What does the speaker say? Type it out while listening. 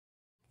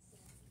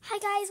Hi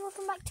guys,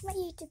 welcome back to my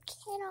YouTube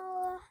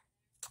channel.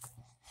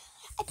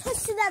 I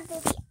posted that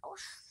video.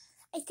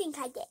 I think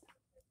I did.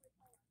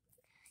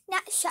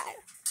 Not sure.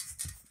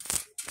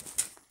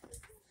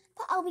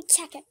 But I'll be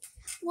checking.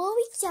 We'll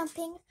be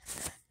jumping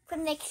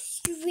from the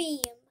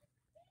extreme.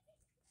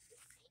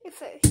 Here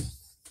first.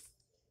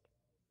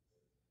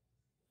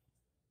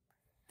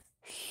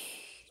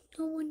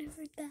 No one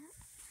heard that.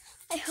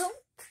 I hope.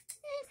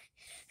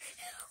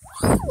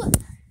 Woo!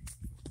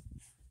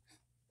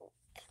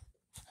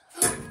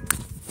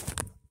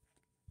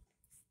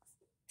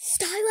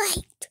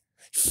 Starlight.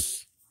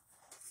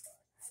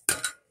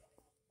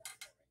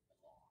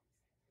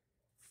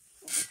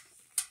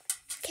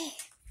 Okay,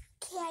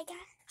 I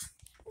got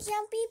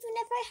jump even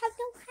if I have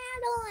no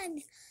hat on.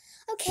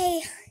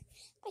 Okay,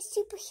 my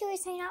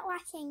superheroes are not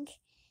working.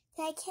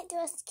 Then I can't do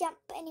a jump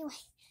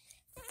anyway.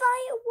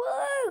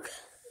 Firework!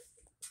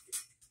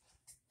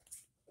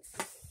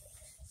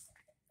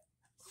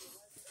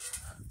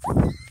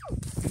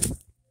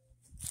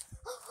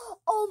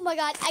 Oh my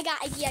god, I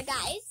got an idea,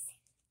 guys.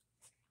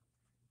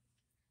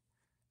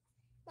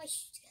 My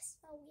shoes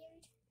smell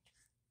weird.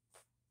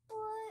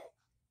 But,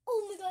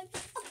 oh my god.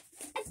 Oh,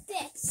 at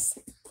this.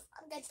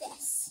 I'll get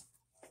this.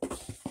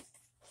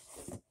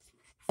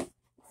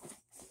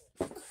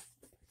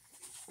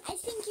 I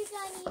think you're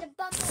gonna need to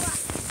buckle up.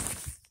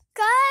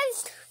 Guys,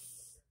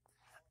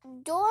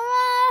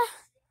 Dora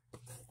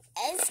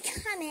is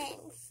coming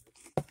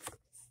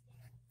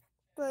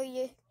for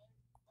you.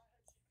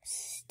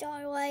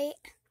 Starlight,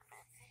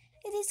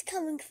 it is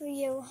coming for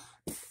you.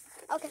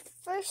 Okay,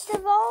 first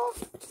of all,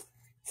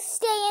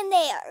 stay in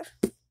there.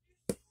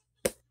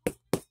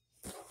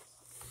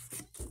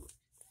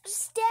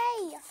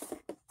 Stay.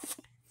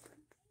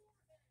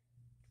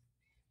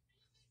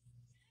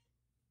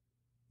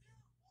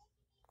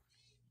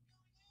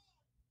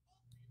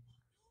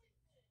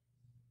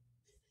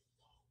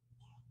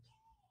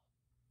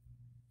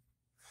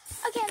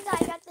 Okay, I'm done.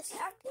 I got this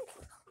active.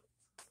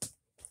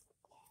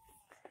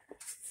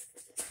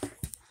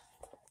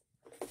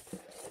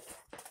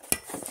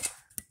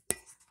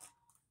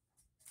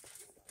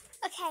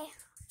 Okay.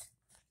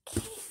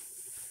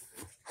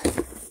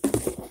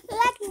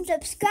 Like and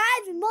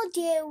subscribe, and we'll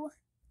do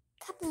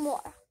a couple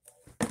more.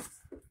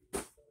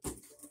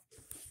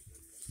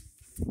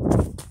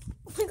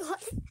 Oh my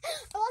god.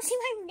 I want to see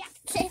my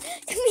reaction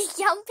to me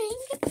jumping.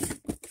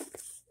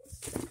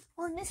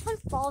 When this one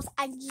falls,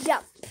 I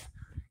jump.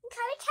 And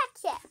kind of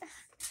catch it.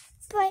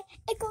 But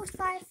it goes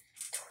by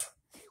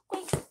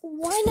like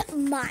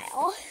 1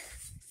 mile.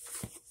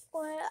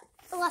 Or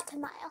lots of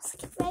miles.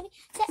 Get ready.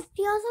 Set,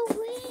 feel the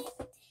wind.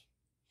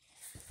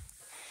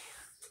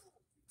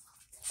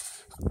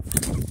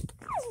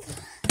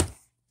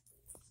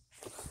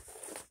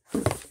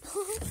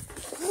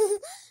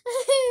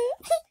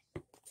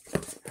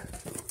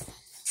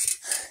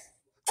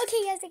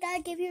 Okay guys, I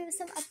gotta give you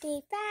some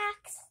update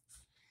facts.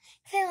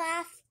 If I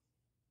laugh,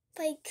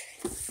 like,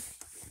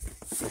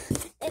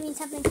 it means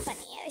something's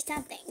funny or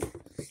something.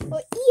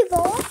 Or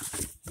evil,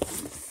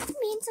 it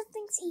means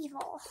something's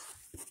evil.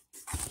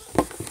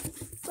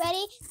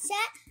 Ready,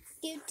 set,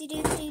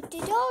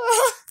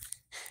 Dora.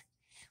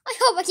 I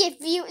hope I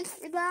get views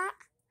for that.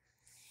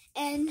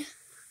 And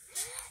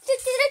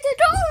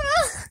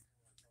Dora.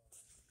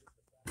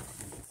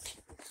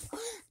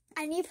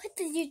 I need to put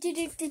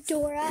the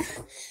Dora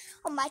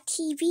on my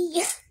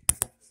TV.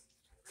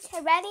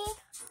 Okay, ready?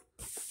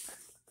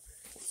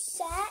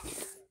 Set.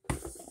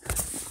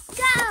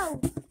 Go!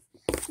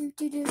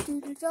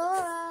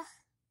 Dora.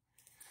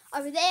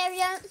 Are we there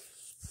yet?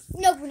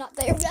 No, we're not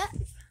there yet.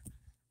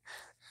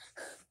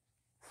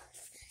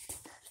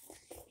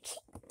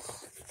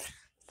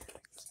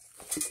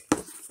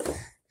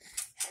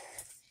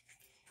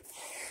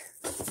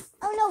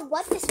 I don't know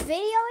what this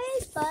video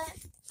is, but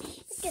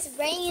it's just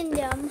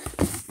random.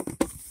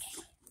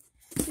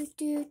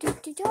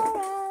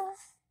 Dora.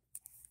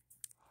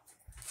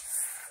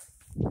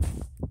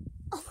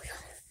 Oh my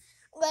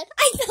god.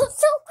 I felt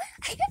so.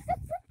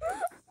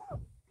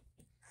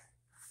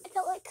 I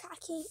felt like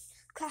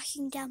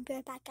crashing down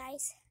bareback,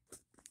 guys.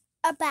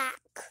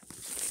 Back.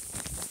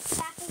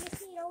 I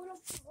just need a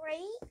little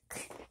break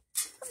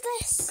of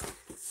this.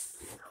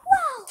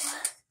 Wow.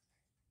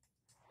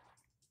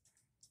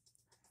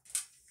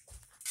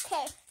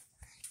 Okay,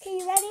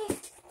 you ready?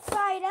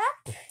 Fry it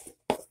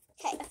up.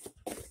 Okay.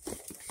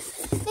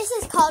 This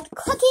is called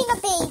cooking a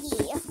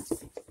baby.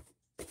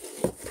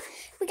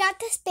 We got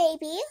this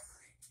baby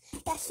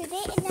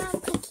yesterday, and now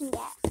I'm cooking it.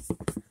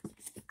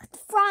 Got the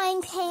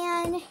frying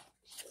pan.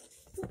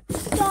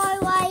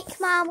 Starlight,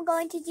 come on, we're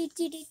going to do.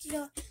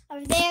 Are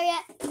we there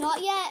yet?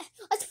 Not yet.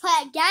 Let's play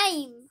a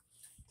game.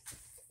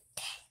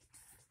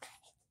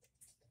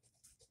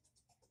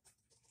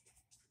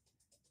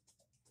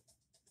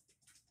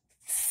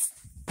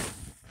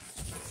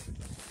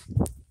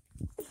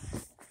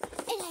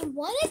 I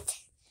want it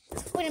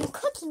when I'm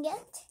cooking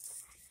it.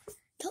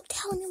 Don't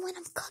tell anyone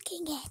I'm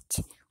cooking it,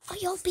 or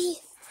you'll be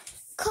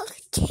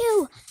cooked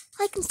too.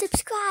 Like and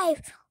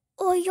subscribe,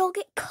 or you'll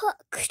get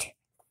cooked.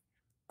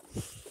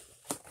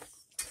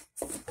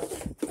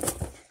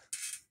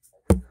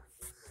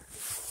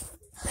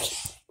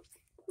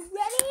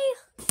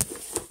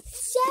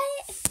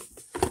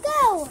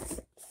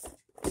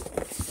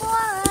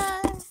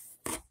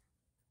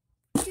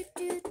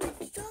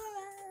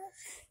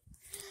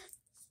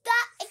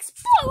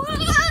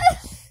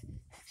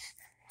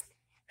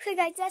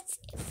 that's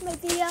it for my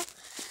video.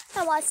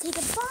 I want to say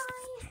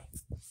goodbye.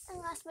 And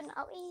last but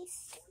not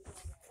least,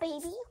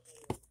 baby.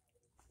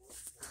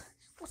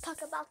 We'll talk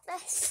about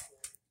this.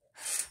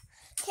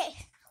 Okay,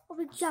 we'll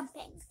be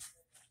jumping.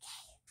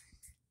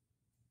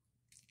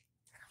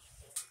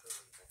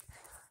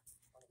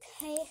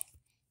 Okay.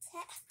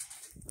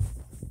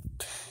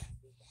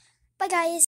 Bye, guys.